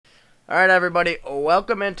All right, everybody,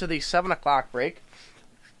 welcome into the 7 o'clock break.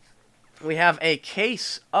 We have a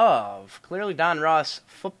case of clearly Donruss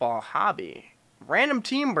football hobby. Random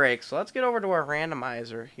team break, so let's get over to our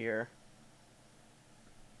randomizer here.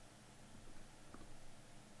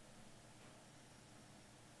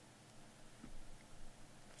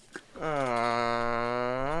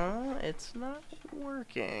 It's not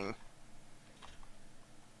working.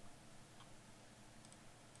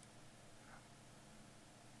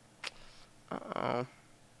 Uh-oh.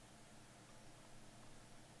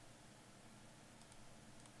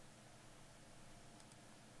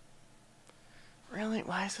 Really?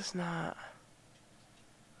 Why is this not?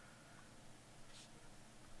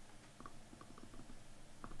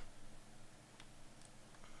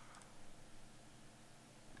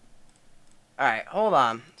 Alright, hold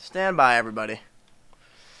on. Stand by, everybody.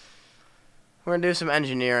 We're going to do some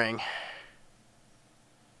engineering.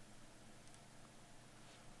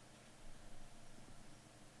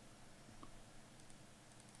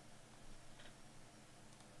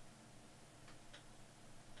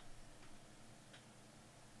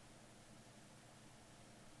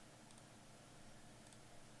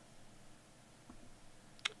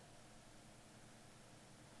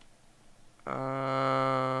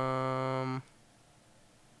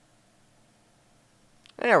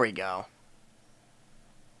 There we go.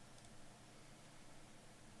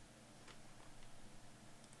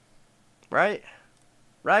 Right?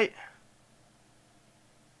 Right?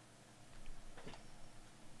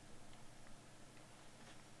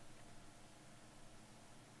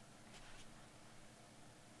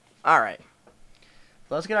 Alright.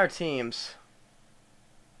 Let's get our teams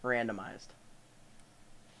randomized.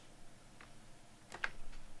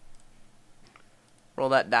 Roll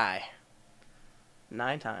that die.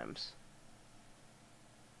 9 times.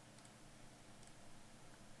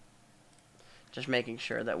 Just making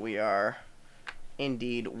sure that we are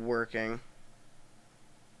indeed working.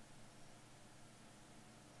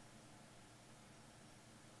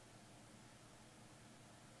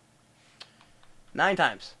 Nine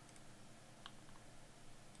times.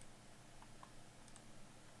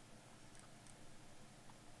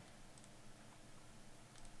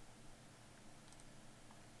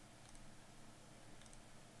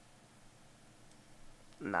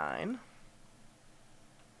 Nine.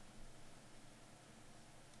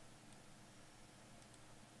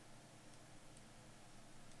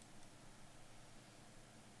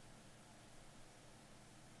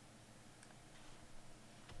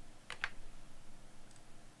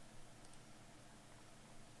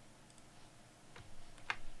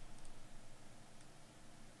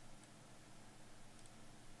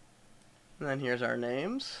 And then here's our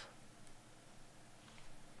names.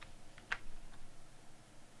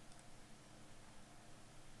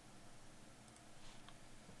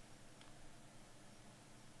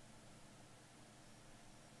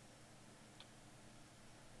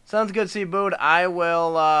 Sounds good, Seaboot. I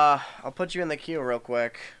will, I'll put you in the queue real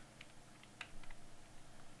quick.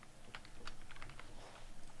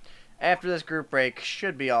 After this group break,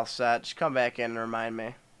 should be all set. Just come back in and remind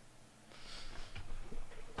me.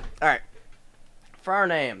 Alright. For our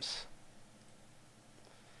names.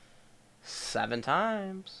 7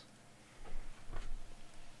 times.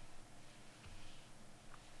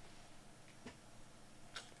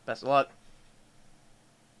 Best of luck.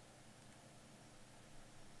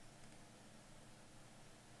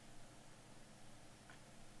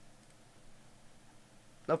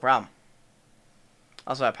 No problem.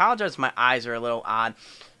 Also, I apologize if my eyes are a little odd.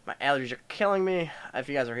 My allergies are killing me. If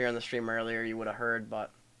you guys were here in the stream earlier, you would have heard,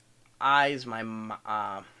 but eyes, my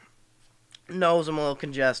nose, I'm a little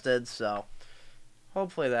congested, so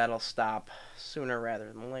hopefully that'll stop sooner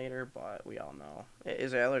rather than later, but we all know it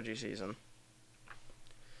is allergy season.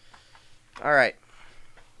 Alright.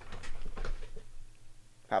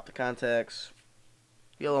 Pop the contacts,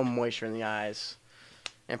 get a little moisture in the eyes,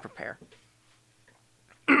 and prepare.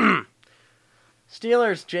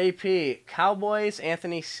 Steelers, JP. Cowboys,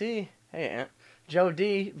 Anthony C. Hey, Ant. Joe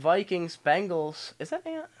D. Vikings, Bengals. Is that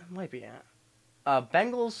Ant? It might be Ant.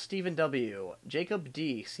 Bengals, Stephen W. Jacob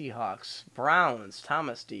D. Seahawks. Browns,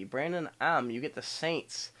 Thomas D. Brandon M. You get the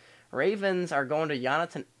Saints. Ravens are going to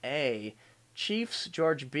Jonathan A. Chiefs,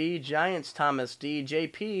 George B. Giants, Thomas D.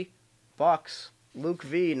 JP. Bucks. Luke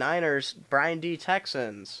V. Niners. Brian D.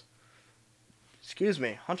 Texans. Excuse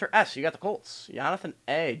me. Hunter S. You got the Colts. Jonathan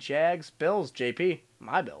A. Jags. Bills. JP.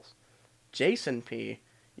 My Bills. Jason P.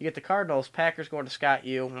 You get the Cardinals. Packers going to Scott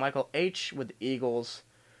U. Michael H. with the Eagles.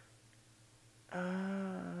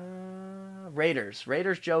 Raiders.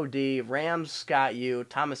 Raiders, Joe D. Rams, Scott U.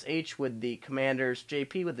 Thomas H. with the Commanders.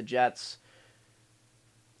 JP with the Jets.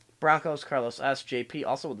 Broncos, Carlos S. JP,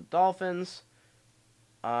 also with the Dolphins.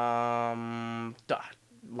 Lions.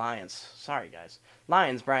 Sorry, guys.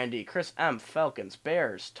 Lions, Brian D. Chris M. Falcons,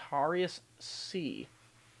 Bears, Tarius C.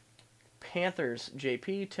 Panthers,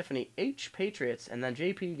 JP. Tiffany H. Patriots. And then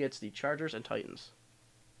JP gets the Chargers and Titans.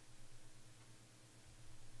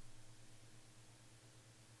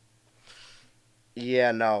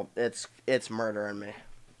 Yeah, no. It's murdering me.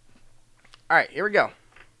 Alright, here we go.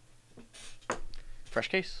 Fresh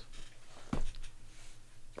case.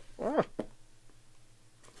 Oh.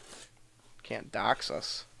 Can't dox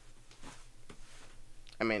us.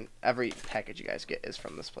 I mean, every package you guys get is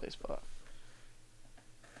from this place, but...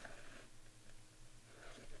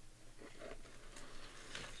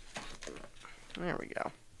 There we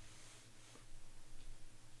go.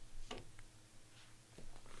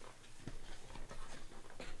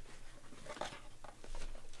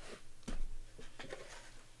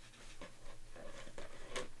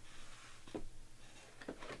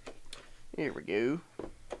 Here we go.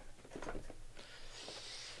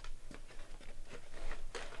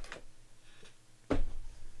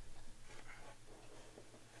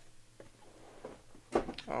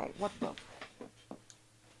 Oh, what the...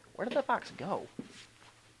 Where did that box go?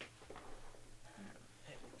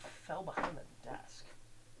 It fell behind the desk.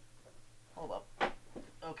 Hold up.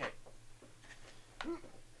 Okay.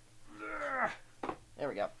 There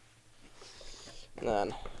we go. And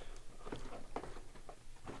then...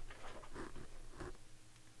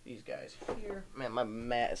 these guys here. Man, my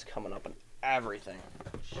mat is coming up and everything.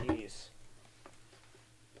 Jeez.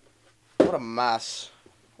 What a mess.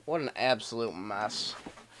 What an absolute mess.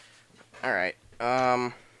 Alright.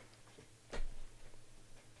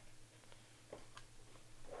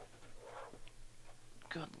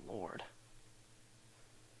 Good Lord.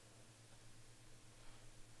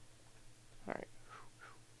 Alright.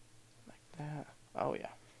 Like that. Oh, yeah.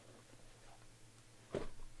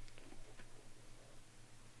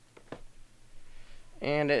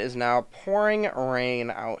 And it is now pouring rain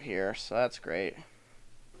out here, so that's great.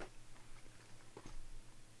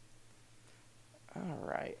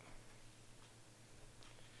 Alright.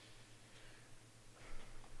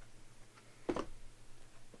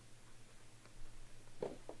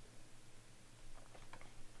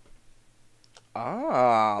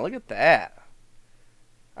 Ah, look at that.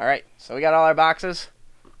 Alright, so we got all our boxes.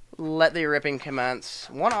 Let the ripping commence.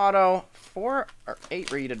 1 auto, 4 or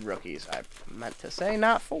 8 rated rookies. I meant to say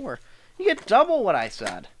not 4. You get double what I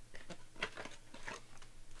said.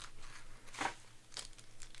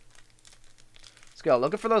 Let's go.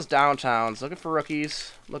 Looking for those downtowns. Looking for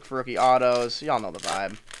rookies. Look for rookie autos. Y'all know the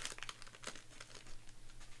vibe.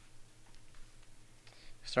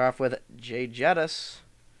 Start off with Jay Jettis.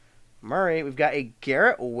 Murray. We've got a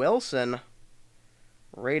Garrett Wilson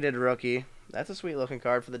rated rookie. That's a sweet looking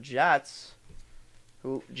card for the Jets,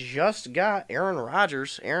 who just got Aaron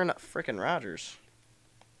Rodgers. Aaron frickin' Rodgers.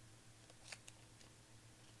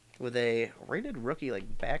 With a rated rookie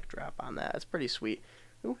like backdrop on that. That's pretty sweet.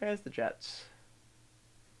 Who has the Jets?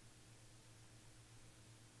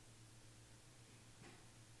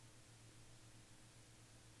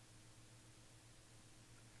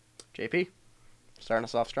 JP. Starting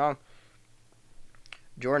us off strong.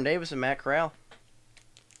 Jordan Davis and Matt Corral.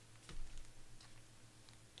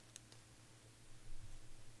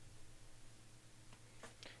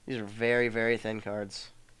 These are very, very thin cards.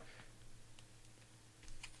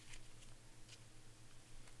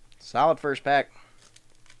 Solid first pack.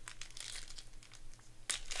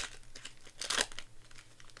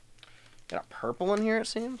 Got a purple in here, it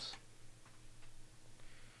seems.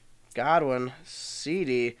 Godwin,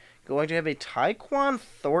 CD. Going to have a Tyquan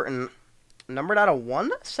Thornton, numbered out of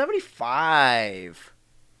 175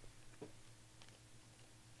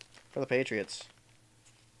 for the Patriots.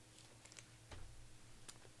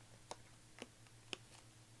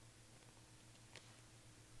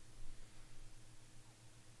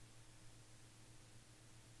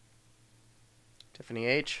 Tiffany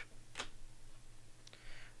H.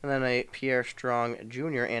 And then a Pierre Strong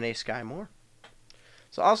Jr. and a Sky Moore.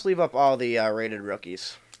 So I'll sleeve up all the rated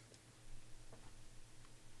rookies.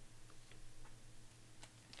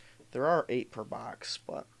 There are 8 per box,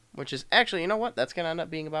 but which is actually, you know what? That's gonna end up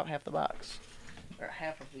being about half the box, or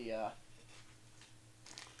half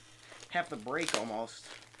the break almost.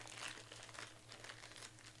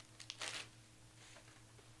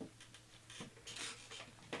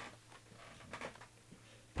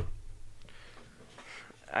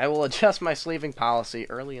 I will adjust my sleeving policy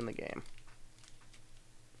early in the game.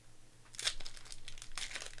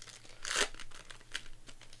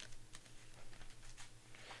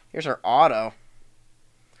 Here's our auto.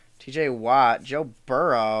 TJ Watt, Joe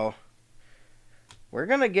Burrow. We're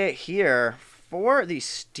going to get here for the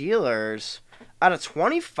Steelers out of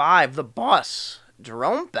 25, the bus,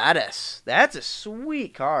 Jerome Bettis. That's a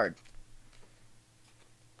sweet card.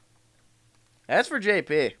 That's for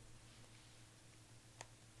JP.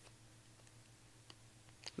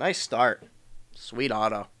 Nice start. Sweet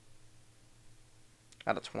auto.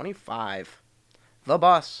 Out of 25, the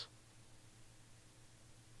bus.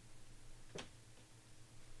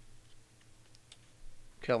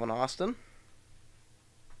 Kelvin Austin.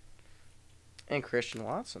 And Christian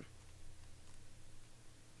Watson.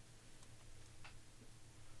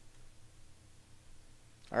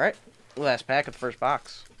 All right, last pack of the first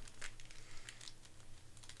box.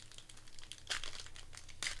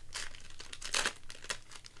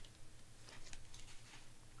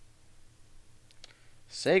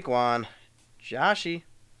 Saquon, Joshi,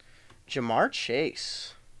 Jamar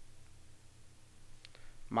Chase.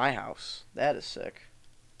 My house. That is sick.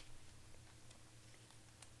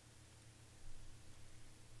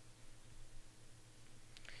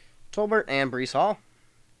 Tolbert and Brees Hall.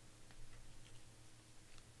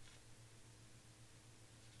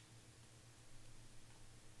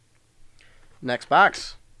 Next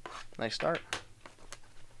box. Nice start.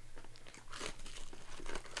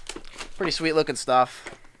 Pretty sweet looking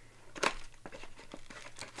stuff.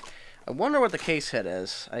 I wonder what the case hit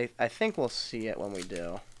is. I think we'll see it when we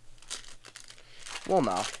do. We'll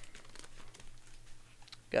know.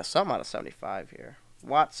 Got something out of 75 here.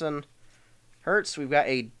 Watson. Hurts. We've got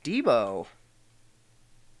a Debo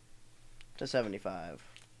to 75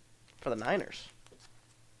 for the Niners.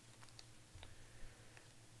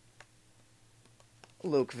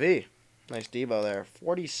 Luke V. Nice Debo there.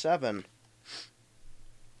 47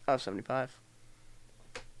 out of 75.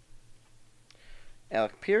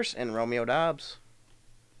 Alec Pierce and Romeo Dobbs.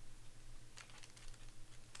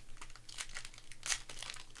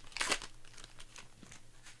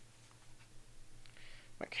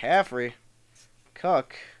 McCaffrey.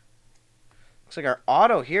 Cook. Looks like our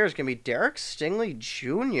auto here is going to be Derek Stingley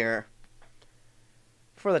Jr.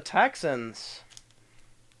 for the Texans.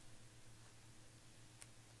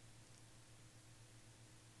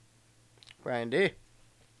 Brian D.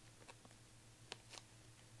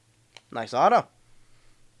 Nice auto.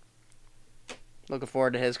 Looking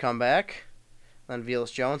forward to his comeback. Then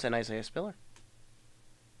Velus Jones and Isaiah Spiller.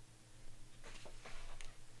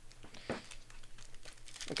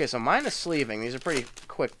 Okay, so minus sleeving. These are pretty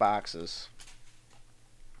quick boxes.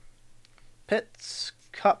 Pitts,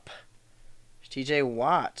 Cup, TJ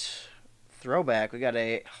Watt, throwback. We got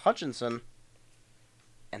a Hutchinson,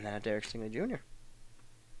 and then a Derek Stingley Jr.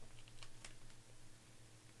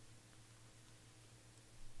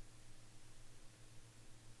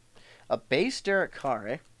 A base Derek Carr,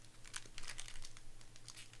 eh?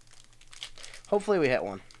 Hopefully we hit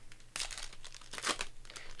one.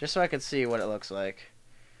 Just so I can see what it looks like.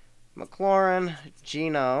 McLaurin,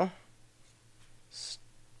 Geno,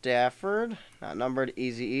 Stafford, not numbered,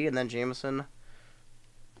 Easy E, and then Jameson.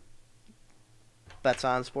 Bets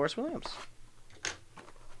on Sports Williams.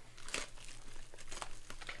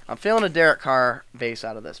 I'm feeling a Derek Carr base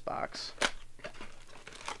out of this box.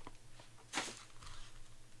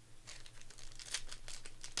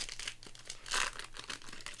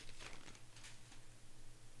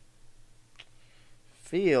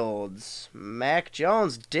 Fields, Mac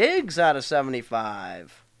Jones, Diggs out of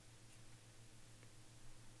 75.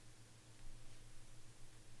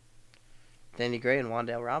 Danny Gray and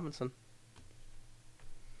Wan'Dale Robinson.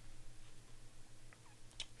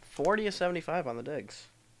 40 of 75 on the Diggs.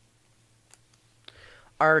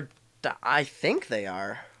 I think they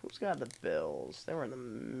are. Who's got the Bills? They were in the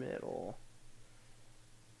middle.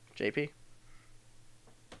 JP?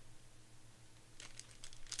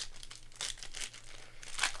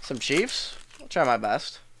 Some Chiefs. I'll try my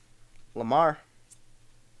best. Lamar.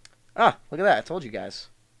 Ah, look at that. I told you guys.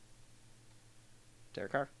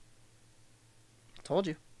 Derek Carr. Told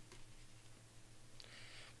you.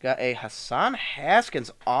 Got a Hassan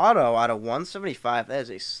Haskins auto out of 175. That is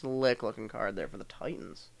a slick looking card there for the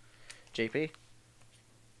Titans. JP.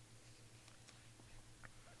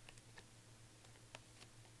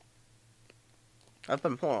 I've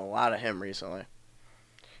been pulling a lot of him recently.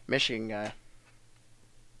 Michigan guy.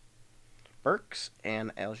 Burks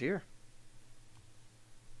and Algier.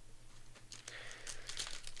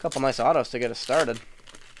 Couple nice autos to get us started.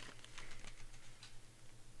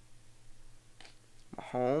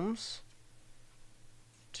 Mahomes.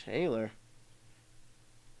 Taylor.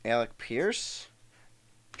 Alec Pierce.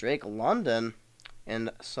 Drake London. And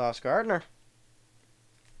Sauce Gardner.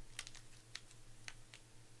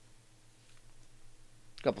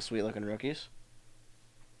 Couple sweet looking rookies.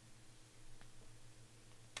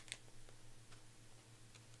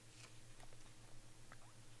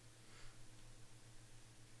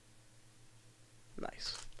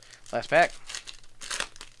 Nice. Last pack.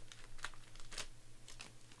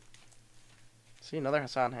 See, another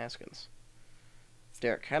Hassan Haskins.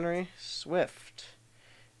 Derrick Henry, Swift.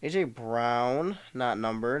 A.J. Brown, not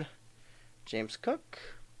numbered. James Cook.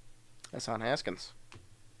 Hassan Haskins.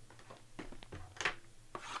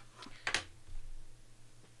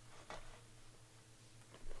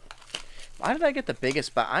 Why did I get the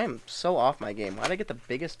biggest box? I am so off my game. Why did I get the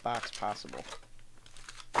biggest box possible?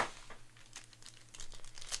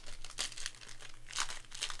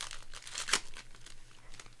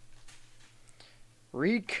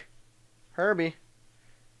 Reek. Herbie.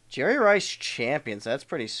 Jerry Rice Champions. That's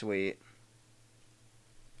pretty sweet.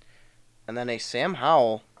 And then a Sam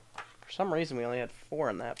Howell. For some reason, we only had 4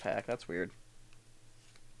 in that pack. That's weird.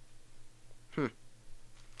 Maybe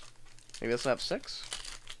this will have 6?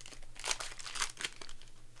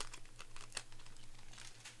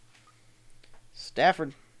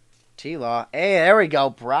 Stafford. T-Law. Hey, there we go.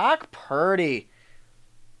 Brock Purdy.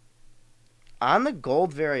 On the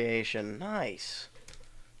gold variation. Nice.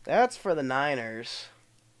 That's for the Niners.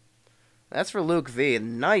 That's for Luke V.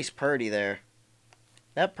 Nice Purdy there.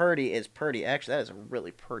 That Purdy is Purdy. Actually, that is a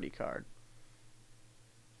really Purdy card.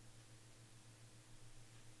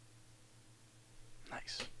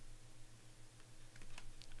 Nice.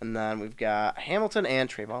 And then we've got Hamilton and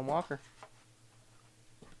Trayvon Walker.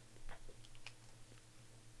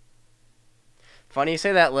 Funny you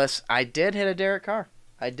say that, Liz. I did hit a Derek Carr.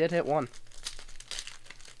 I did hit one.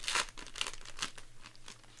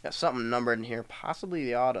 Got something numbered in here. Possibly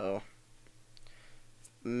the auto.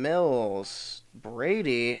 Mills.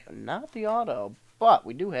 Brady. Not the auto. But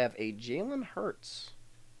we do have a Jalen Hurts.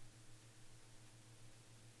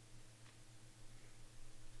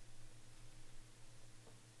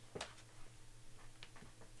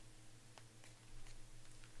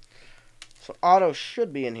 So auto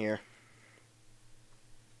should be in here.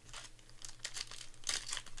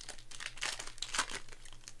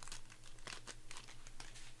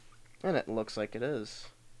 And it looks like it is.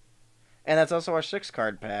 And that's also our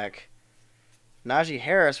 6-card pack. Najee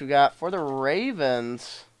Harris we got for the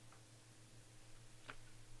Ravens.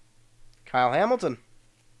 Kyle Hamilton.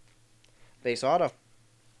 Base auto.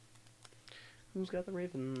 Who's got the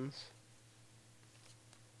Ravens?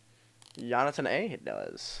 Jonathan A.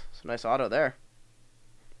 does. So nice auto there.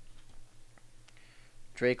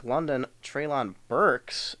 Drake London, Treylon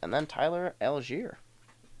Burks, and then Tyler Algier.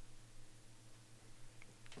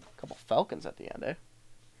 Couple Falcons at the end, eh?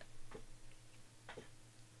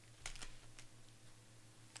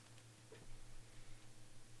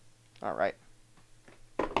 All right.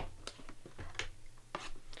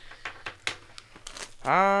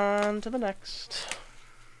 On to the next.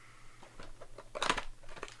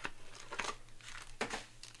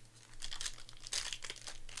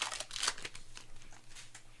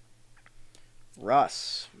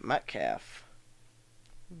 Russ, Metcalf,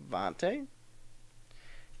 Vontae,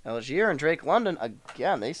 Algier, and Drake London.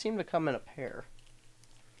 Again, they seem to come in a pair.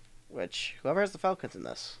 Which, whoever has the Falcons in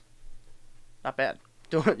this, not bad.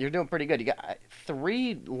 You're doing pretty good. You got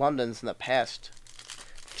 3 Londons in the past.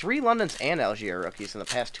 3 Londons and Algier rookies in the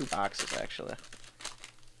past 2 boxes, actually.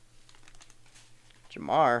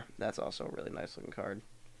 Jamar, that's also a really nice looking card.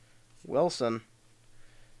 Wilson,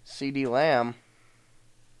 CD Lamb,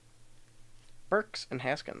 Burks, and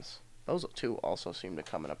Haskins. Those 2 also seem to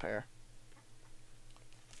come in a pair.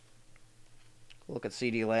 Look at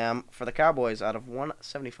CD Lamb for the Cowboys out of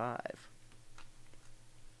 175.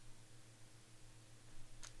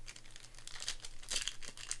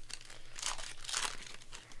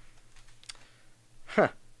 Huh.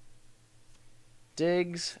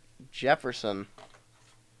 Diggs, Jefferson,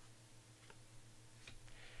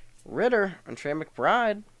 Ritter, and Trey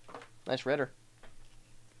McBride. Nice Ritter.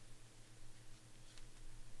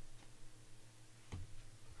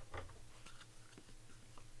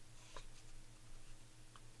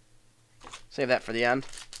 Save that for the end.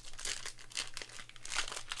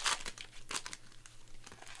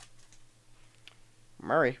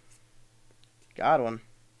 Murray, Godwin,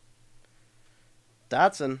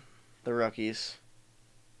 Dotson, the rookies,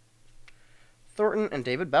 Thornton, and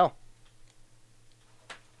David Bell,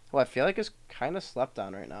 who I feel like is kind of slept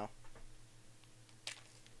on right now.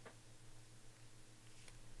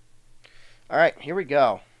 All right, here we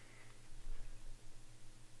go.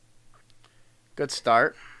 Good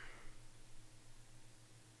start.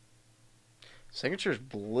 Signature's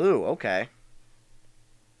blue. Okay.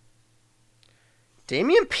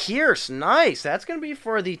 Dameon Pierce, nice. That's going to be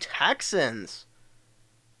for the Texans.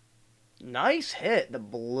 Nice hit. The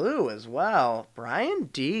blue as well. Brian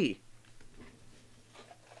D.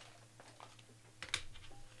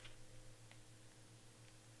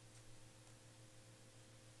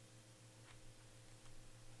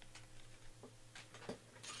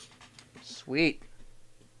 Sweet.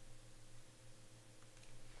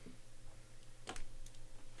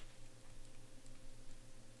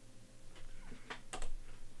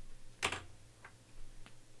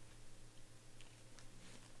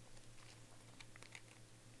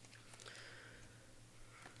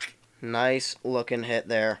 Nice looking hit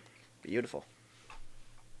there. Beautiful.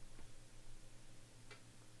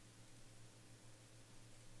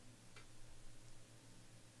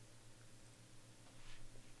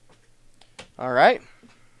 All right.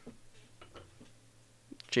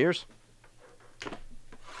 Cheers.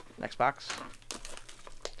 Next box.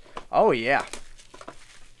 Oh, yeah.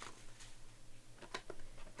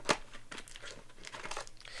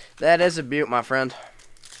 That is a beaut, my friend.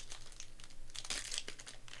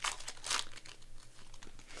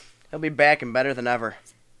 He'll be back and better than ever.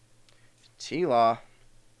 T-Law.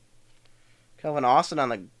 Kelvin Austin on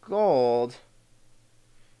the gold.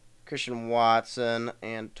 Christian Watson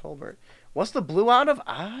and Tolbert. What's the blue out of?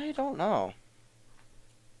 I don't know.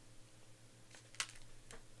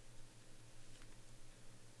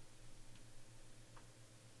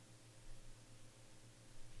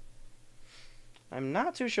 I'm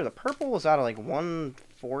not too sure. The purple was out of like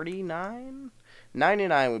 149?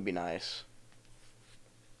 99 would be nice.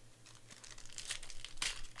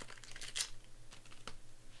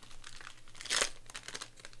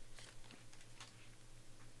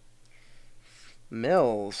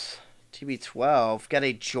 Mills, TB12. Got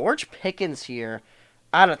a George Pickens here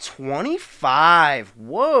out of 25.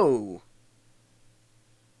 Whoa.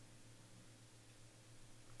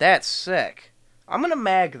 That's sick. I'm going to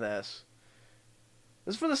mag this.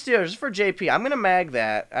 This is for the Steelers. This is for JP. I'm going to mag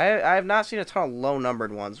that. I have not seen a ton of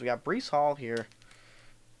low-numbered ones. We got Breece Hall here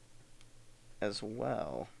as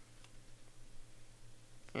well.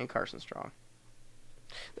 And Carson Strong.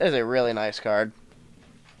 That is a really nice card.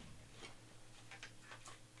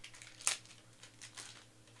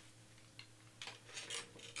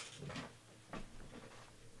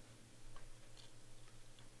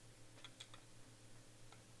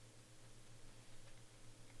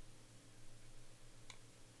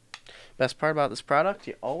 Best part about this product,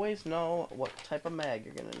 you always know what type of mag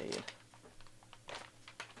you're going to need.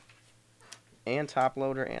 And top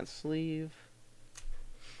loader and sleeve.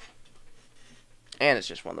 And it's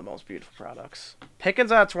just one of the most beautiful products.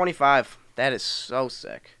 Pickens out of 25. That is so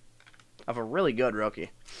sick. Of a really good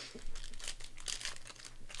rookie. Is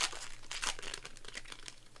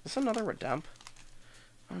this another Redemp?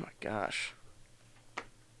 Oh my gosh.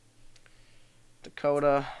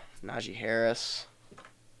 Dakota, Najee Harris.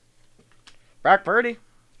 Brock Purdy.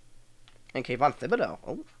 And Kayvon Thibodeau.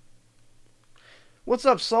 Oh. What's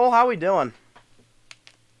up, Soul? How we doing?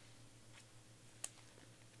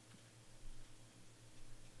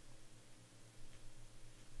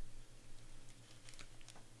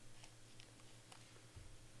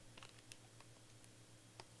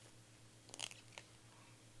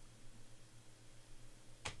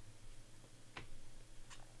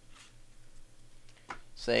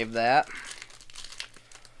 Save that.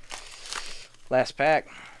 Last pack.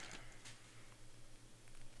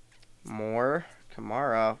 Moore,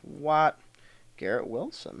 Kamara, Watt, Garrett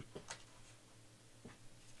Wilson.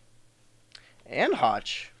 And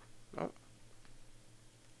Hutch. Oh.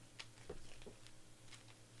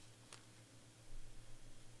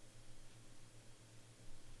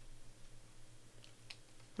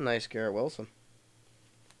 Nice Garrett Wilson.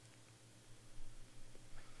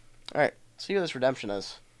 Alright, see who this redemption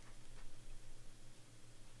is.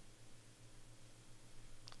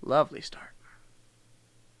 Lovely start.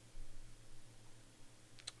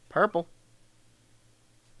 Purple.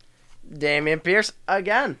 Dameon Pierce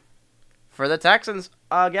again. For the Texans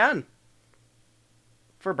again.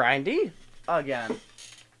 For Brian D again.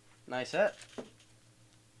 Nice hit.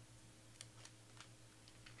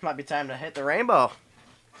 Might be time to hit the rainbow.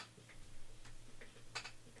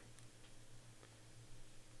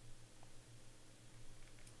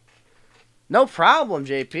 No problem,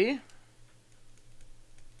 JP.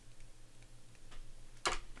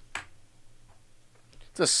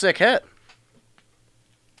 It's a sick hit.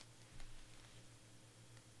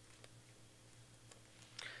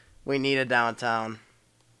 We need a downtown.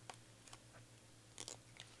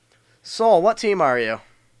 Soul, what team are you?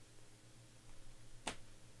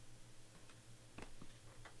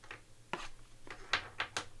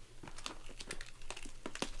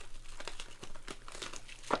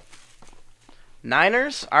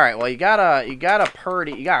 Niners? Alright, well, you got a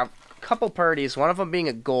Purdy. You got a couple Purdies, one of them being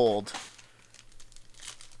a gold.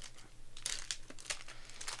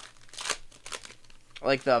 I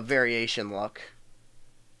like the variation look.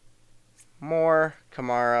 Moore,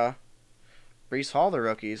 Kamara, Brees Hall, the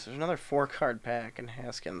rookies. There's another 4-card pack in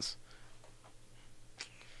Haskins.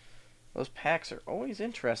 Those packs are always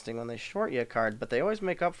interesting when they short you a card, but they always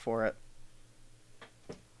make up for it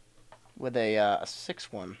with a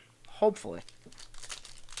 6-1. Hopefully.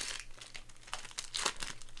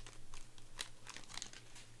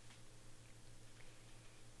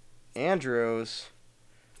 Andrews.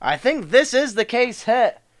 I think this is the case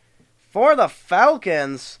hit for the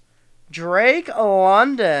Falcons. Drake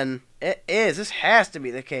London. It is. This has to be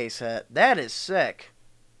the case hit. That is sick.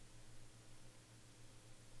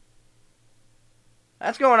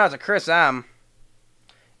 That's going out to Chris M.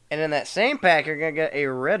 And in that same pack, you're going to get a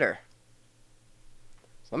Ritter.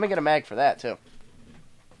 So let me get a mag for that, too.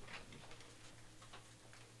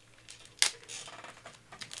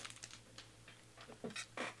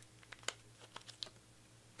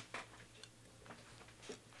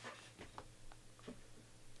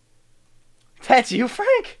 That's you,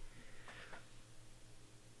 Frank?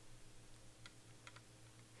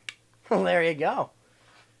 Well, there you go.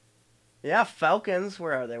 Yeah, Falcons.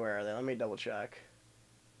 Where are they? Where are they? Let me double check.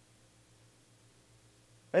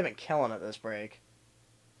 They've been killing it this break.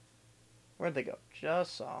 Where'd they go?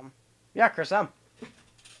 Just saw them. Yeah, Chris M.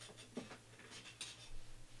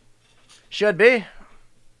 Should be.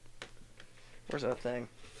 Where's that thing?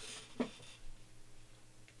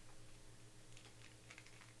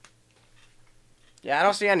 Yeah, I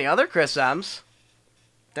don't see any other Chris M's.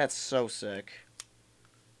 That's so sick.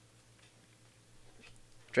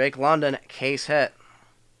 Drake London, case hit.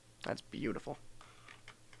 That's beautiful.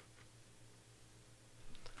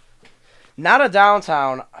 Not a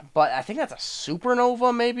downtown, but I think that's a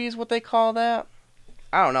supernova, maybe is what they call that.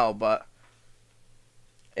 I don't know, but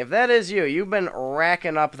if that is you, you've been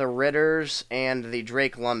racking up the Ritters and the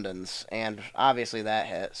Drake Londons, and obviously that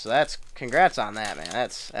hit. So that's, congrats on that, man.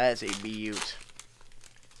 That's a beaut.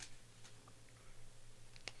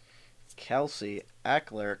 Kelsey,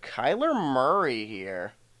 Eckler, Kyler Murray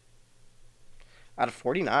here. Out of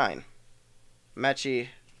 49. Mechie,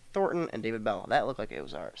 Thornton, and David Bell. That looked like it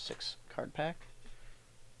was our 6-card pack.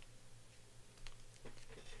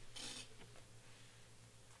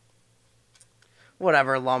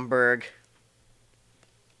 Whatever, Lumberg.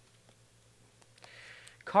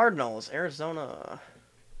 Cardinals, Arizona.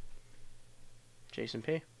 Jason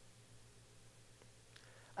P.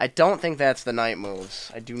 I don't think that's the night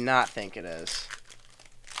moves. I do not think it is.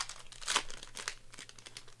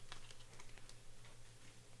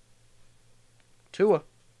 Tua.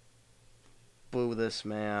 Boo this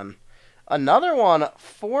man. Another one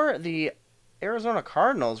for the Arizona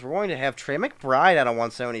Cardinals. We're going to have Trey McBride at a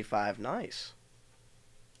 175. Nice.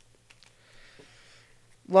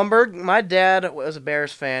 Lumberg, my dad was a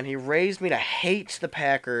Bears fan. He raised me to hate the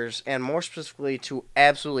Packers, and more specifically to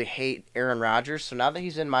absolutely hate Aaron Rodgers. So now that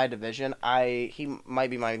he's in my division, he might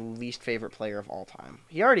be my least favorite player of all time.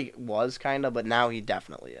 He already was, kind of, but now he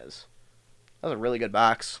definitely is. That was a really good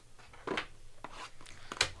box.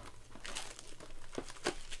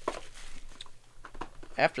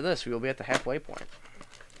 After this, we will be at the halfway point.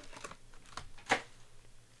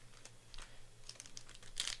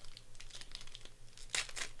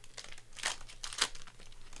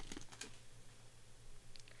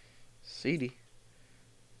 CD.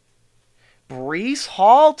 Brees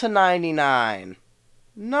Hall to 99.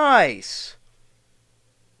 Nice.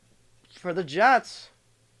 For the Jets.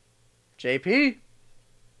 JP.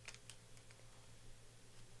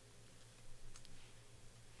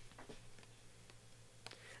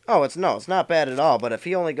 Oh, it's not bad at all, but if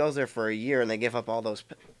he only goes there for a year and they give up all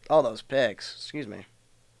those picks, excuse me,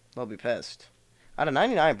 they'll be pissed. Out of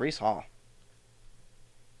 99, Brees Hall.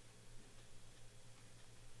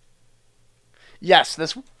 Yes,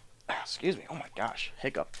 this... Excuse me. Oh, my gosh.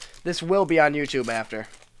 Hiccup. This will be on YouTube after.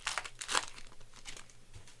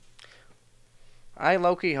 I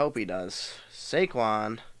low-key hope he does.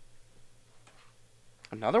 Saquon.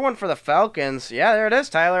 Another one for the Falcons. Yeah, there it is.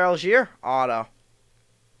 Tyler Algier. Auto.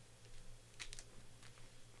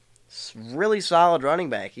 Really solid running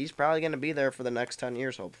back. He's probably going to be there for the next 10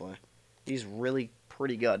 years, hopefully. He's really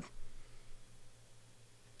pretty good.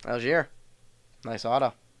 Algier. Nice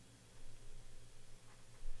auto.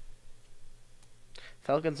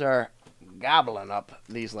 Falcons are gobbling up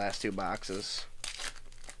these last two boxes.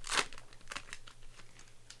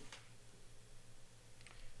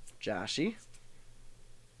 Joshy.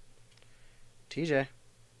 TJ.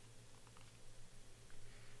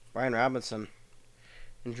 Brian Robinson.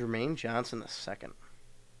 And Jermaine Johnson the second.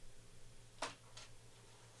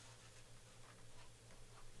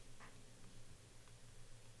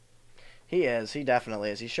 He is. He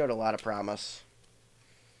definitely is. He showed a lot of promise.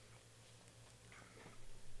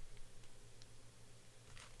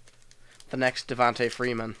 The next Devontae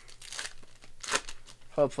Freeman.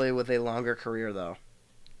 Hopefully with a longer career, though.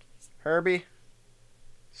 Herbie.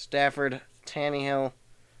 Stafford. Tannehill.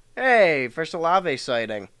 Hey, first Olave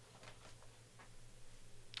sighting.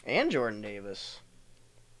 And Jordan Davis.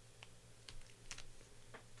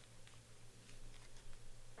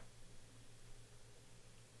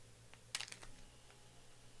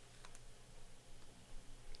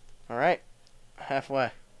 All right.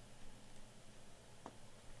 Halfway.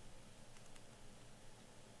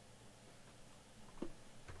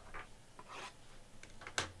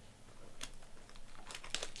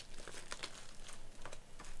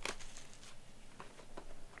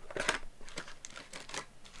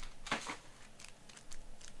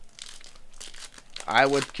 I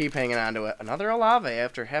would keep hanging on to it. Another Olave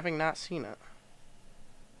after having not seen it.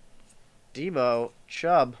 Debo,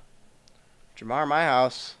 Chubb, Jamar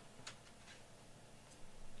Myhouse,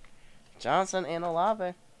 Johnson, and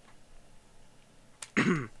Olave.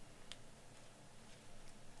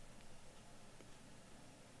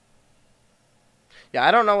 Yeah,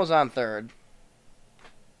 I don't know what's on third.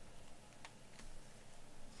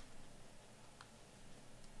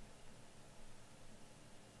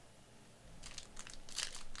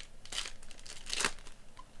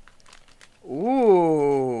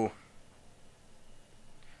 Ooh.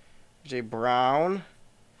 J. Brown.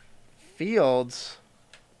 Fields.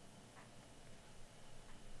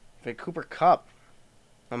 Vic Cooper Cup.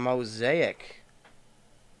 A mosaic.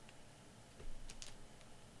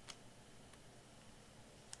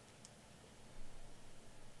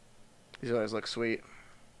 These always look sweet.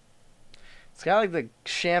 It's got like the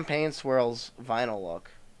champagne swirls vinyl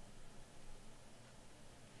look.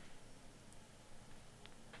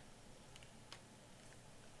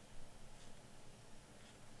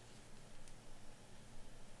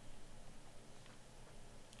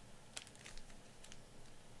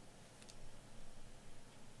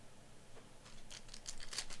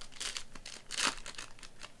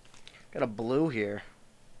 Got a blue here.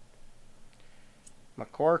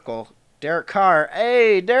 McCorkle. Derek Carr.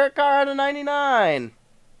 Hey, Derek Carr out of 99.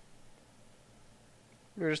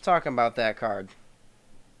 We were just talking about that card.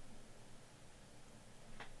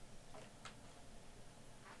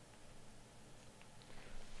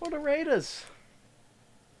 For the Raiders.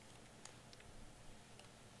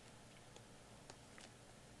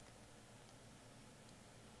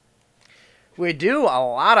 We do a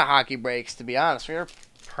lot of hockey breaks, to be honest. We're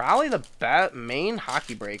probably the main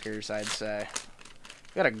hockey breakers, I'd say.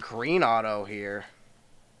 We got a green auto here.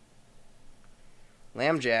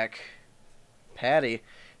 Lambjack. Patty.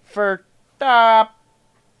 For the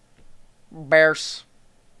Bears.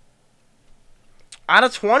 Out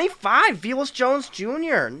of 25, Velus Jones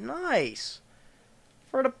Jr. Nice.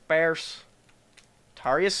 For the Bears.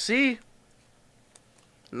 Tarius C.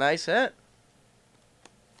 Nice hit.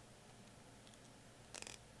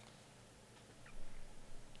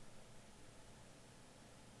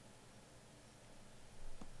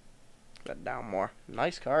 Got down more.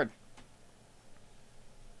 Nice card.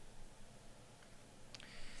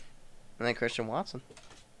 And then Christian Watson.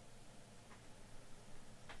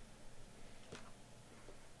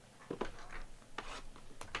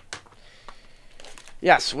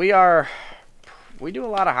 Yes, we do a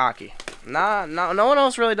lot of hockey. No one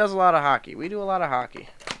else really does a lot of hockey. We do a lot of hockey.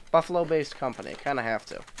 Buffalo-based company. Kind of have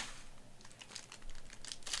to.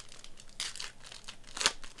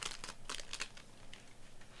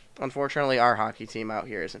 Unfortunately, our hockey team out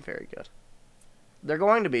here isn't very good. They're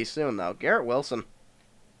going to be soon, though. Garrett Wilson,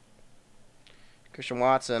 Christian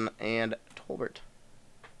Watson, and Tolbert.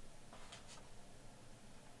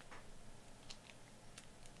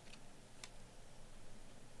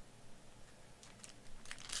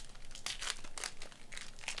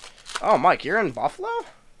 Oh, Mike, you're in Buffalo?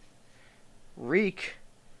 Reek.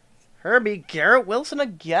 Herbie. Garrett Wilson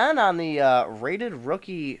again on the rated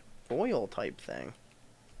rookie foil type thing.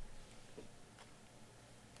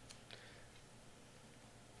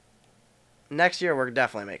 Next year, we're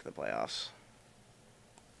definitely making the playoffs.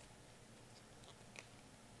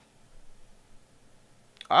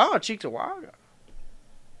 Oh, cheek to Waga.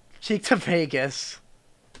 Cheek to Vegas.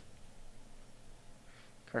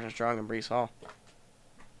 Carson Strong and Breece Hall.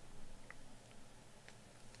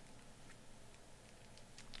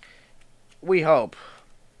 We hope.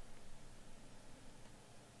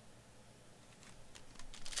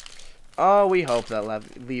 Oh, we hope that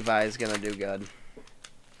Levi is going to do good.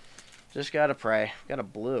 Just gotta pray. Got a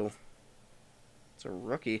blue. It's a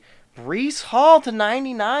rookie. Breece Hall to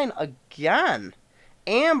 99 again.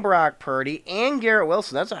 And Brock Purdy and Garrett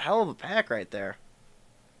Wilson. That's a hell of a pack right there.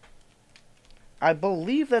 I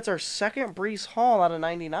believe that's our second Breece Hall out of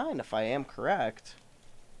 99, if I am correct.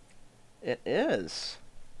 It is.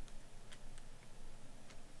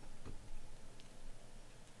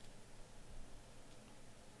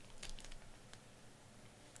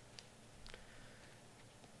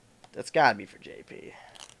 That's got to be for JP.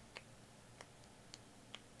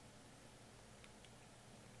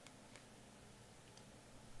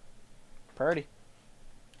 Purdy.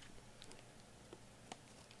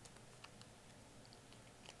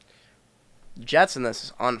 Jets in this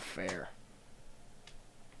is unfair.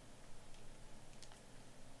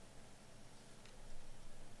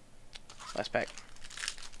 Last pack.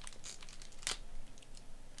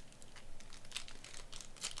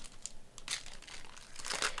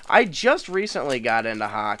 I just recently got into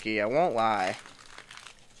hockey, I won't lie.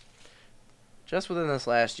 Just within this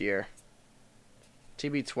last year.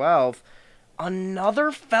 TB12.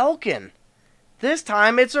 Another Falcon. This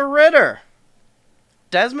time it's a Ritter.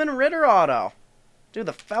 Desmond Ritter auto. Dude,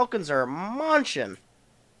 the Falcons are munching.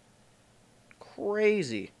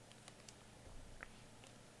 Crazy.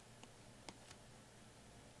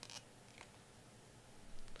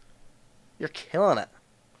 You're killing it.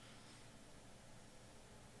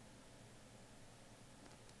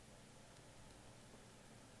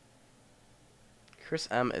 Chris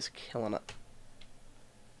M is killing it.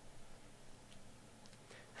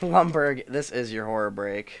 Lumberg, this is your horror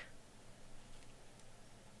break.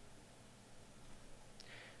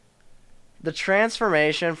 The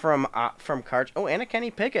transformation from Cart. Oh, and a Kenny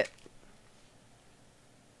Pickett.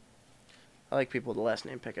 I like people with the last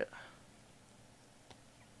name Pickett.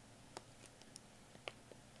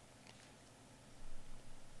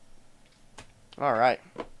 All right.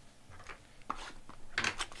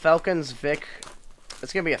 Falcons Vic.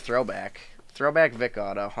 It's gonna be a throwback. Throwback Vic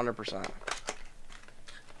auto, 100%.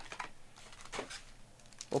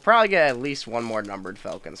 We'll probably get at least one more numbered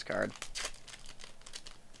Falcons card.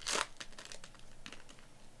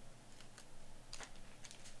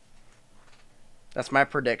 That's my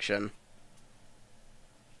prediction.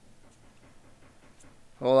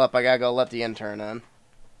 Hold up, I gotta go let the intern in.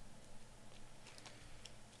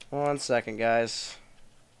 1 second, guys.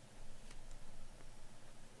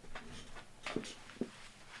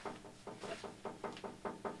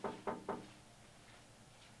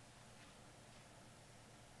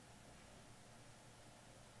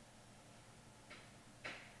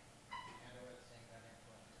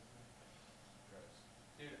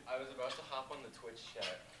 Dude, I was about to hop on the Twitch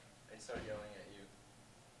chat and start yelling at you.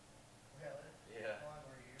 Really? Yeah. How long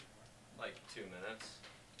were you here for? Like 2 minutes.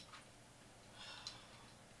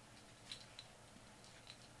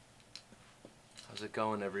 How's it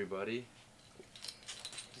going, everybody?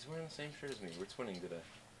 He's wearing the same shirt as me. We're twinning today.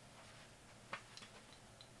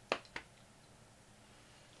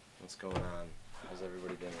 What's going on? How's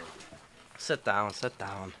everybody doing? Sit down, sit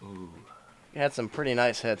down. Ooh. You had some pretty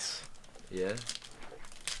nice hits. Yeah?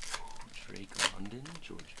 Drake London,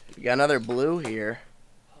 George. You got another blue here.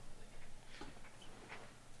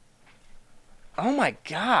 Oh my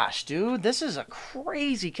gosh, dude. This is a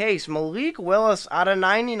crazy case. Malik Willis out of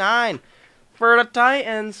 99 for the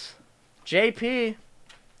Titans. JP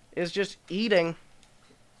is just eating.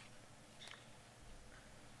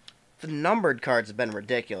 The numbered cards have been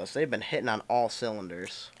ridiculous. They've been hitting on all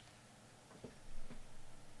cylinders.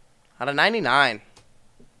 Out of 99.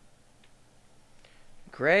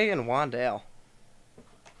 Gray and Wandale.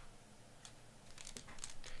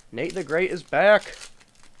 Nate the Great is back.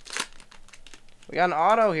 We got an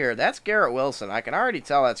auto here. That's Garrett Wilson. I can already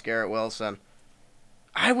tell that's Garrett Wilson.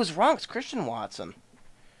 I was wrong. It's Christian Watson.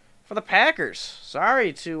 For the Packers.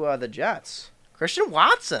 Sorry to the Jets. Christian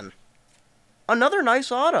Watson. Another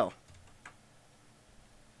nice auto.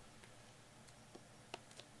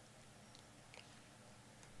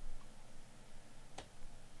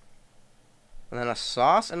 And then a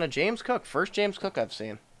Sauce and a James Cook. First James Cook I've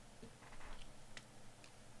seen.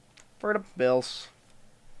 For the Bills.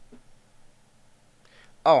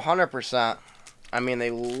 Oh, 100%. I mean, they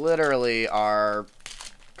literally are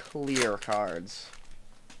clear cards.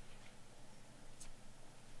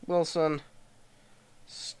 Wilson,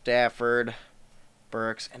 Stafford,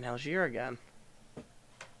 Burks, and Algier again.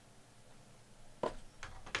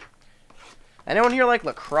 Anyone here like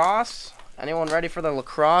lacrosse? Anyone ready for the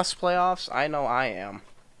lacrosse playoffs? I know I am.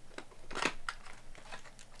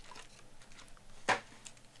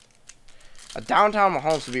 A downtown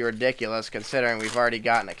Mahomes would be ridiculous considering we've already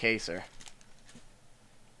gotten a caser.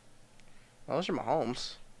 Well, those are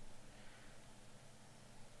Mahomes.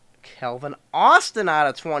 Kelvin Austin out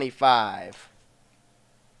of 25.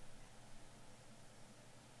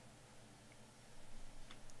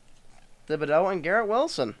 Thibodeau and Garrett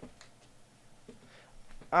Wilson.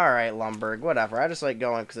 All right, Lumberg, whatever. I just like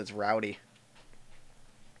going because it's rowdy.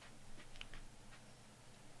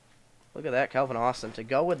 Look at that, Kelvin Austin. To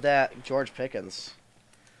go with that, George Pickens.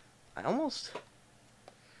 I almost... Do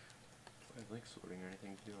I have like sorting or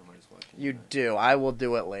anything to do, or am I just watching? You do. I will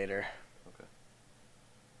do it later. Okay.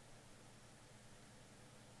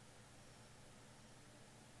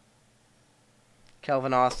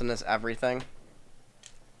 Kelvin Austin is everything.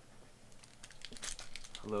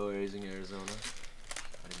 Hello, Raising Arizona.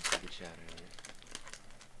 I didn't see the chat earlier.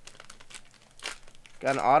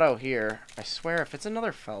 Got an auto here. I swear, if it's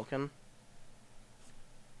another Falcon,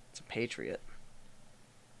 it's a Patriot.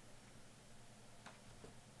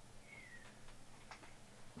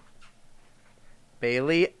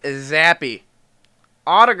 Bailey Zappi.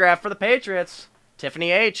 Autograph for the Patriots.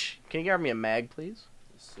 Tiffany H. Can you grab me a mag, please?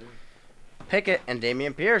 Yes, sir. Pickett and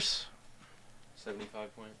Dameon Pierce.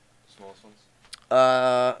 75 point, smallest ones.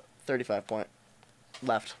 35 point.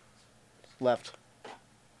 Left. Left.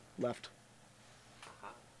 Left.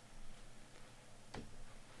 Do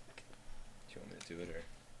you want me to do it, or?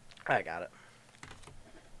 I got it.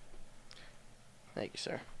 Thank you,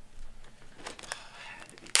 sir.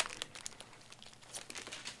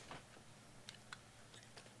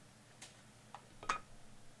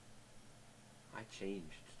 I changed,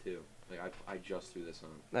 too. Like, I just threw this on.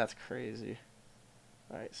 That's crazy.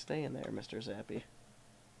 Alright, stay in there, Mr. Zappi.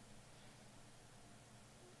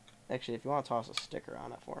 Actually, if you want to toss a sticker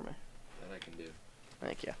on it for me. That I can do.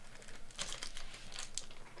 Thank you.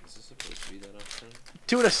 Is this supposed to be that option?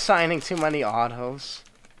 Dude is signing too many autos.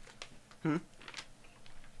 I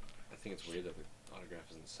think it's weird that the autograph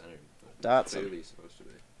isn't centered. But That's it's clearly supposed to be.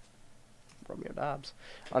 Romeo Dobbs.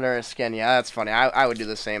 Under his skin, yeah, that's funny. I would do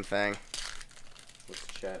the same thing. What's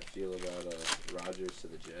the chat feel about Rodgers to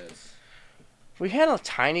the Jets? We had a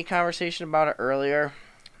tiny conversation about it earlier.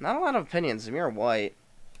 Not a lot of opinions. Zamir White.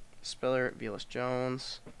 Spiller, Velus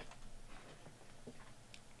Jones.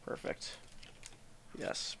 Perfect.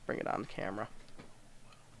 Yes, bring it on camera.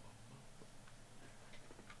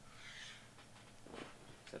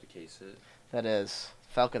 Is that a case hit? That is.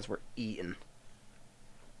 Falcons were eaten.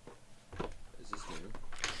 Is this new?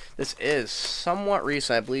 This is somewhat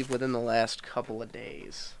recent, I believe, within the last couple of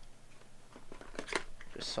days.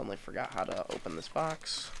 Just suddenly forgot how to open this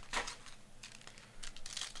box.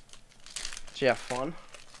 Did you have fun?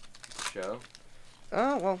 Show?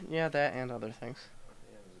 Oh, well, yeah, that and other things.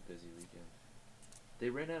 Yeah, it was a busy weekend. They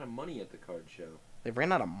ran out of money at the card show. They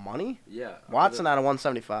ran out of money? Yeah. Watson out of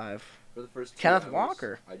 175. For the first 2 Kenneth hours,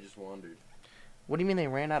 Walker. I just wandered. What do you mean they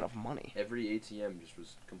ran out of money? Every ATM just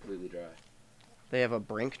was completely dry. They have a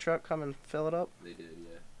Brink truck come and fill it up? They did,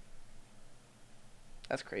 yeah.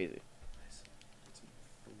 That's crazy. Nice. Got some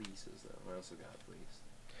fleeces, though. I also got fleeced.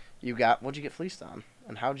 You got, what'd you get fleeced on?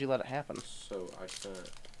 And how'd you let it happen? So, I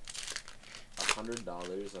spent $100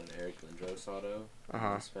 on an Eric Lindros auto. And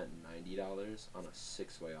I spent $90 on a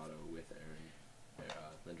 6-way auto with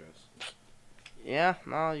Lindros. Yeah,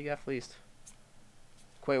 no, you got fleeced.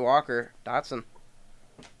 Quay Walker, Dotson.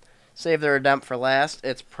 Save the redemp for last.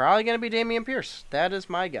 It's probably going to be Dameon Pierce. That is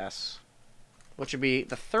my guess. Which would be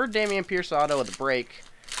the third Dameon Pierce auto of the break.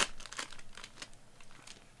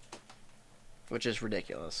 Which is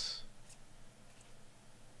ridiculous.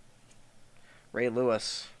 Ray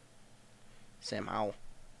Lewis. Sam Howell.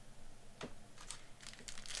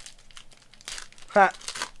 Ha!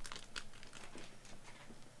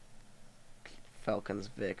 Falcons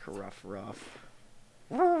Vic, rough.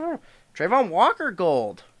 Trayvon Walker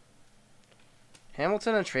gold.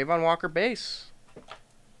 Hamilton and Trayvon Walker base.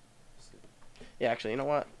 Yeah, actually, you know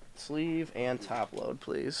what? Sleeve and top load,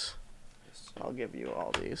 please. I'll give you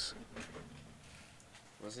all these.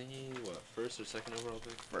 Wasn't he, what, first or second overall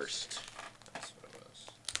pick? First. That's what it was.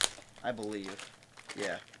 I believe.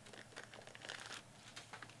 Yeah.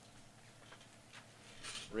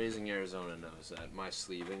 Raising Arizona knows that my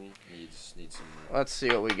sleeving needs some work. Let's see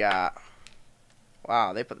what we got.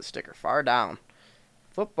 Wow, they put the sticker far down.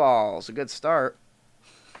 Football's a good start.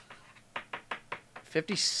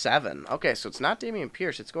 57. Okay, so it's not Dameon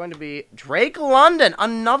Pierce. It's going to be Drake London.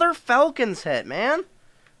 Another Falcons hit, man.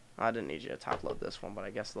 I didn't need you to top load this one, but I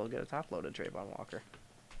guess they'll get a top loaded Trayvon Walker.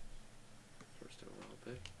 First overall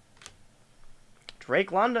pick.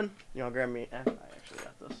 Drake London. You want to grab me? I actually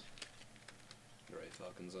got this. The right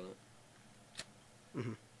Falcons on it?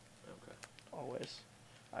 Mm-hmm. Okay. Always.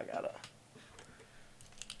 I got it.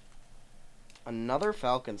 Another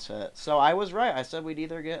Falcons hit. So I was right. I said we'd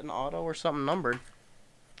either get an auto or something numbered.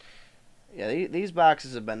 Yeah, these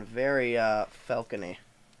boxes have been very Falcon-y.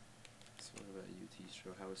 So what about UT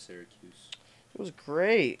show? How was Syracuse? It was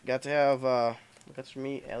great. Got to have got to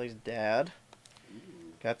meet Allie's dad.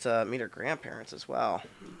 Ooh. Got to meet her grandparents as well.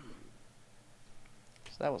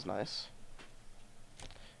 So that was nice.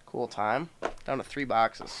 Cool time. Down to 3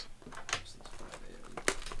 boxes. Since 5 a.m.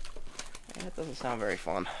 Yeah, that doesn't sound very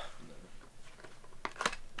fun.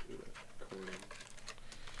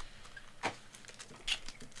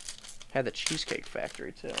 Had the Cheesecake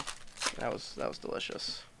Factory too. That was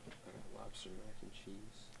delicious. I got lobster mac and cheese.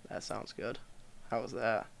 That sounds good. How was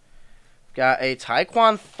that? Got a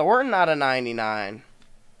Tyquan Thornton out of 99.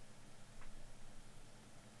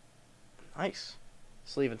 Nice.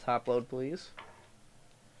 Sleeve and top load, please.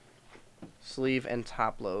 Sleeve and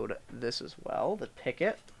top load this as well. The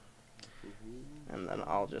ticket. And then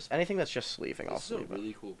I'll just... anything that's just sleeving, I'll sleeve it. This is a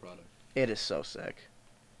really cool product. It is so sick.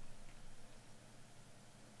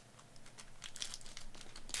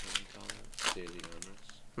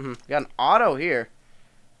 Got an auto here.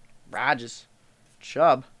 Rogers.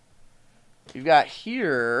 Chubb. You've got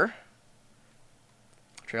here...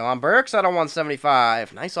 Traylon Burks out of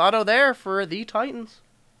 175. Nice auto there for the Titans.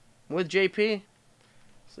 With JP.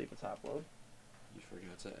 Sleeve and top load. You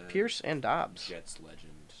forgot to add Pierce and Dobbs. Jets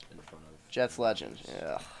legend in front of... Jets legend.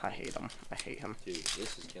 Yeah, I hate him. I hate him. Dude,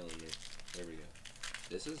 this is killing me. There we go.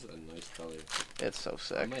 This is a nice color. It's so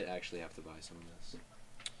sick. I might actually have to buy some of this.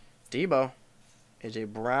 Debo.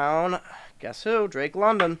 AJ Brown. Guess who? Drake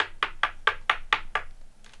London.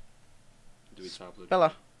 Do we top load?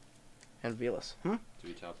 Bella. And Velas. Do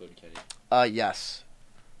we top load Kenny? Yes.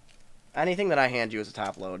 Anything that I hand you is a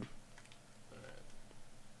top load.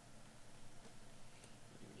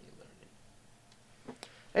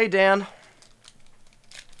 Hey, Dan.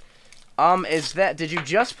 Is that... did you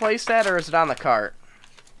just place that, or is it on the cart?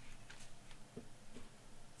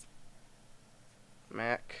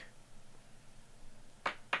 Mac.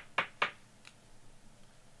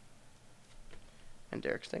 And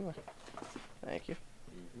Derek Stingley. Thank you.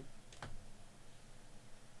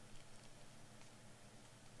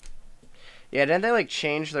 Yeah, didn't they, like,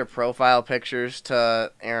 change their profile pictures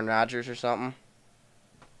to Aaron Rodgers or something?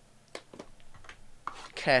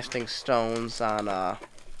 Casting stones on,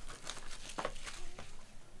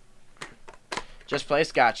 Just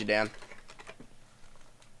placed. Got you, Dan.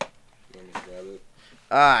 You want me to grab it?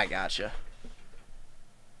 I gotcha.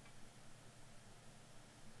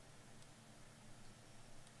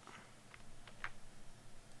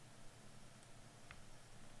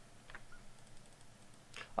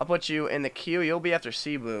 I'll put you in the queue. You'll be after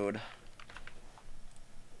Seabood.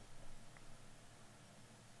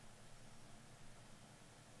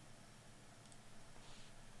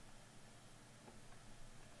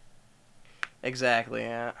 Exactly,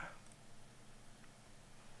 yeah.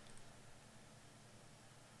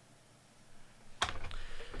 I'm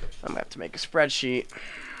going to have to make a spreadsheet.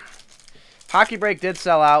 Hockey Break did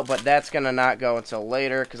sell out, but that's going to not go until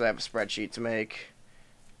later because I have a spreadsheet to make.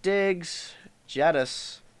 Diggs,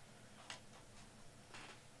 Jettis,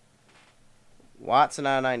 Watson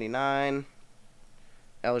out of 99,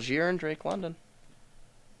 Algier and Drake London.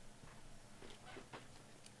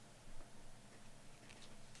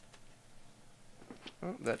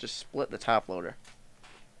 Oh, that just split the top loader.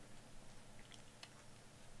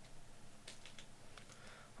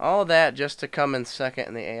 All that just to come in second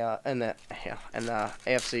in the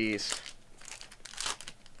AFC East.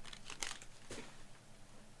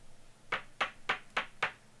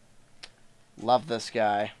 Love this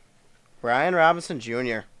guy, Brian Robinson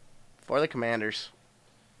Jr. for the Commanders.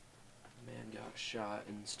 Man got shot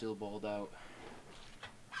and still balled out.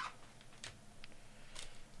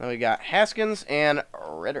 Then we got Haskins and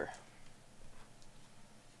Ritter.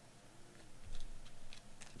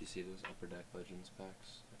 Did you see those Upper Deck Legends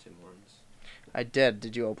packs at Tim Hortons? I did.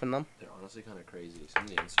 Did you open them? They're honestly kind of crazy. Some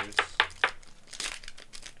of the inserts.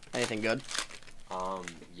 Anything good?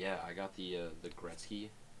 Yeah, I got the Gretzky.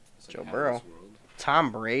 It's like Joe Half Burrow. This World.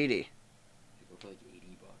 Tom Brady. They go for like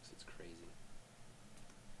 $80. It's crazy.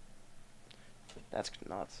 That's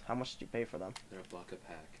nuts. How much did you pay for them? They're $1 a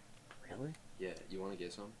pack. Really? Yeah, you want to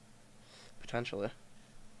get some? Potentially.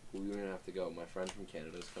 We're gonna have to go. My friend from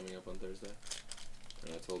Canada is coming up on Thursday,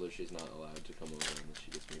 and I told her she's not allowed to come over unless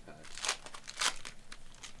she gets me packs.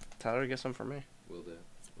 Tell her to get some for me. Will do.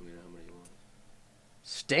 Let me know how many you want.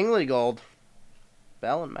 Stingley Gold.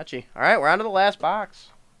 Bell and Mechie. All right, we're on to the last box.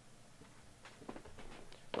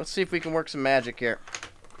 Let's see if we can work some magic here.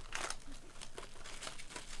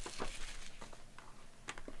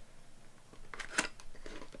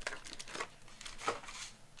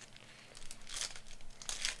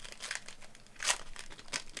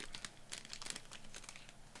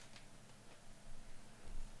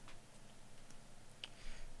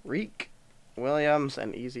 Reek, Williams,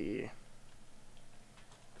 and Easy E.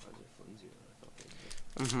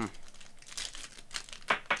 Mm-hmm.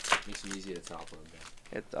 Makes them easy to top load,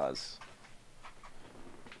 though. It does.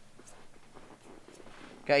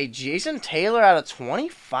 Okay, Jason Taylor out of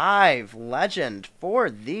 25. Legend for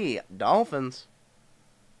the Dolphins.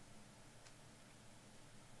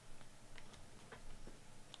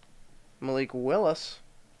 Malik Willis.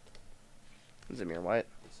 Zamir White.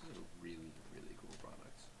 This is a really, really cool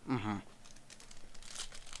product. Mm-hmm.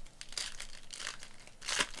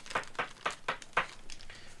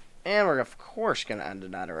 And we're, of course, going to end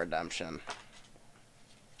it at a redemption.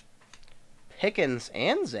 Pickens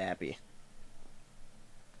and Zappy.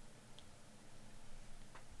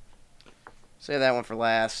 Say that one for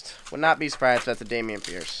last. Would not be surprised if that's a Dameon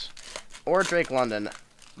Pierce. Or Drake London,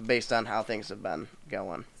 based on how things have been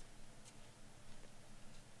going.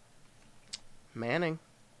 Manning.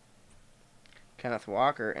 Kenneth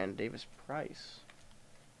Walker and Davis Price.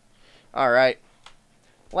 Alright.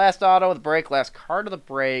 Last auto of the break. Last card of the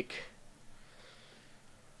break.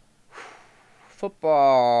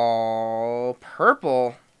 Football.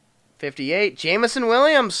 Purple. 58. Jamison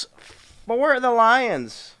Williams for the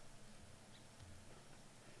Lions.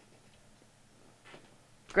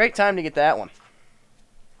 Great time to get that one.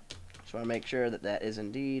 Just want to make sure that that is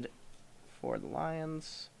indeed for the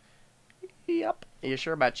Lions. Yep. Are you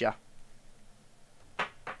sure about ya?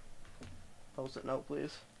 Post-it note,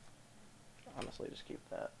 please. Honestly, just keep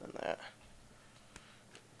that in there.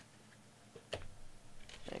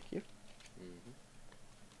 Thank you. Mm-hmm.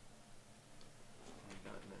 What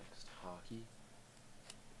got next? Hockey?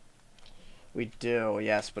 We do,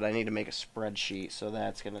 yes, but I need to make a spreadsheet, so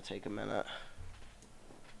that's going to take a minute.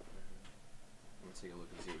 Let's take a look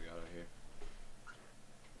and see what we got out here.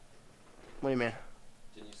 What do you mean?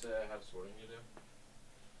 Didn't you say I have sorting to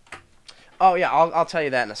do? Oh, yeah, I'll tell you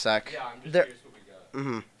that in a sec. Yeah, I'm just There, curious what we got.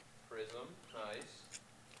 mm-hmm. Prism, nice.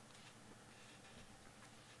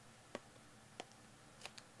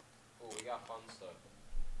 Oh, we got fun stuff.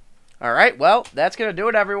 All right, well, that's going to do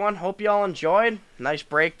it, everyone. Hope you all enjoyed. Nice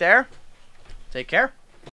break there. Take care.